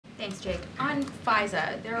Thanks, Jake. On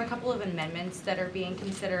FISA, there are a couple of amendments that are being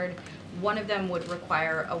considered. One of them would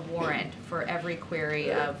require a warrant for every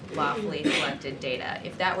query of lawfully collected data.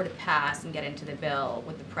 If that were to pass and get into the bill,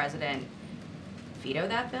 would the president veto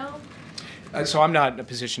that bill? So I'm not in a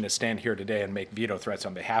position to stand here today and make veto threats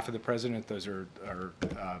on behalf of the president. Those are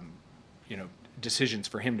decisions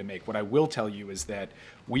for him to make. What I will tell you is that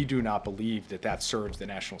we do not believe that that serves the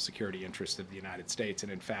national security interests of the United States.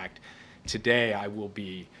 And in fact, today I will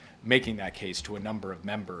be making that case to a number of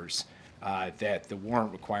members that the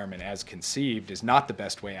warrant requirement as conceived is not the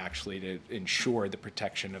best way actually to ensure the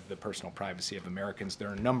protection of the personal privacy of Americans. There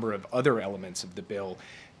are a number of other elements of the bill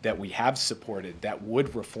that we have supported that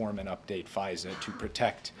would reform and update FISA to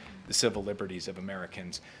protect the civil liberties of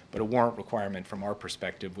Americans. But a warrant requirement from our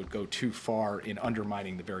perspective would go too far in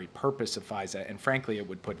undermining the very purpose of FISA, and frankly it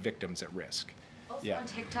would put victims at risk. Also on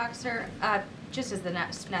TikTok, sir, just as the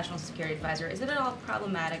National Security Advisor, is it at all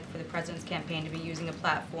problematic for the president's campaign to be using a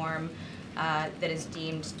platform that is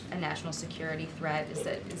deemed a national security threat?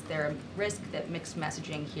 Is there a risk that mixed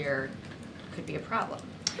messaging here could be a problem?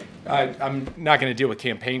 I'm not going to deal with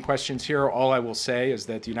campaign questions here. All I will say is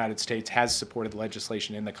that the United States has supported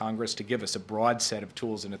legislation in the Congress to give us a broad set of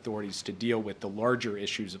tools and authorities to deal with the larger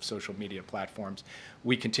issues of social media platforms.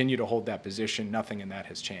 We continue to hold that position. Nothing in that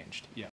has changed. Yeah.